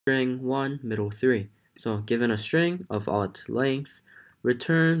String-1, middleThree. So given a string of odd length,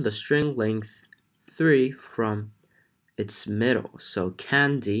 return the string length 3 from its middle. So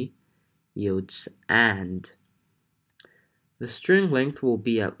candy yields and. The string length will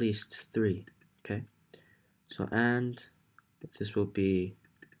be at least 3. Okay, so and this will be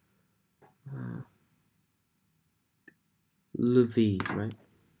Levi, right?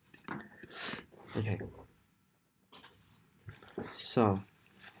 Okay, so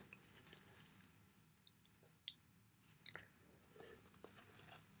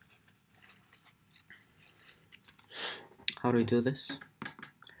how do we do this?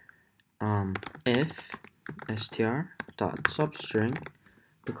 If str.substring,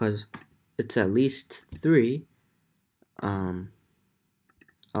 because it's at least 3,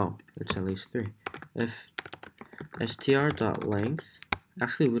 it's at least 3. If str.length,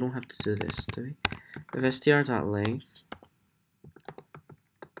 actually we don't have to do this, do we? If str.length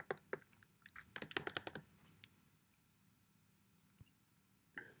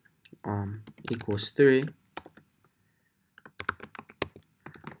equals 3,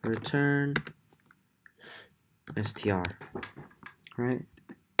 return str, right?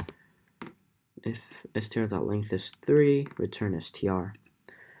 If str.length is 3, return str.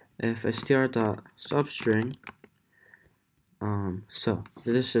 If str.substring, so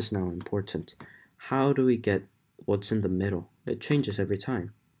this is now important. How do we get what's in the middle? It changes every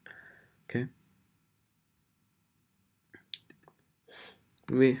time. Okay.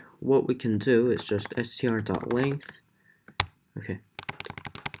 What we can do is just str.length. Okay.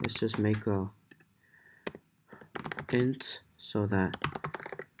 Let's just make a int so that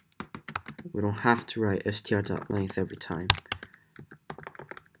we don't have to write str.length every time.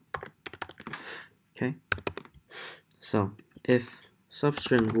 Okay. So if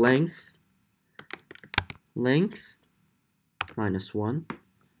substring length minus 1.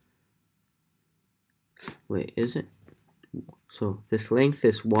 Wait, is it? So this length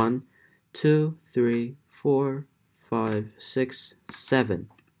is 1, 2, 3, 4, 5, 6, 7.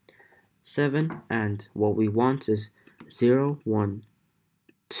 7, and what we want is 0, 1,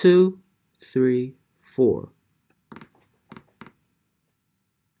 2, 3, 4.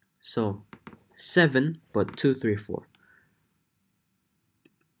 So 7, but 2, 3, 4.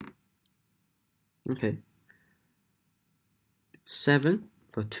 Okay. 7,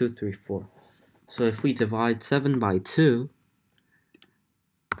 but 2, 3, 4. So if we divide 7 by 2,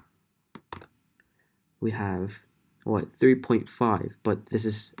 we have, what, 3.5, but this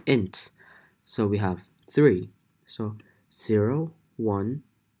is int. So we have 3. So 0, 1,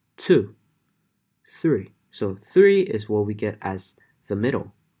 2, 3. So 3 is what we get as the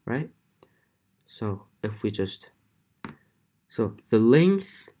middle, right? So if we just, so the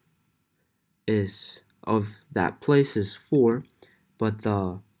length is of that place is 4, but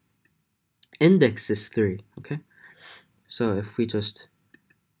the index is 3, okay? So if we just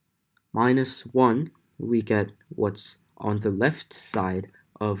minus 1, we get what's on the left side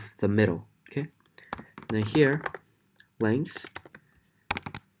of the middle, okay? Then here, length,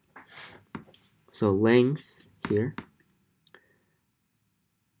 so length here,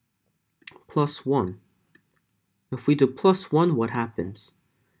 plus 1. If we do plus 1, what happens?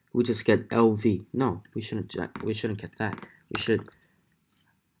 We just get LV. No, we shouldn't get that. We should,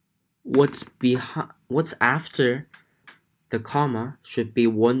 what's after the comma should be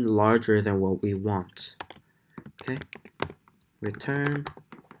 1 larger than what we want. Okay? Return.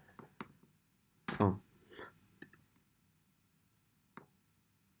 Oh.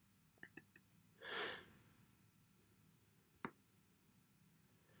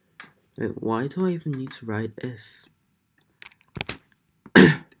 Wait, why do I even need to write if?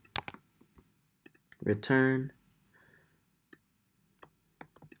 Return.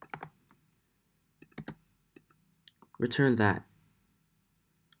 Return that.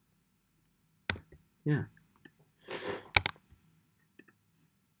 Yeah.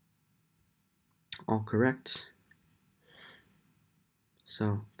 All correct.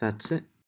 So that's it.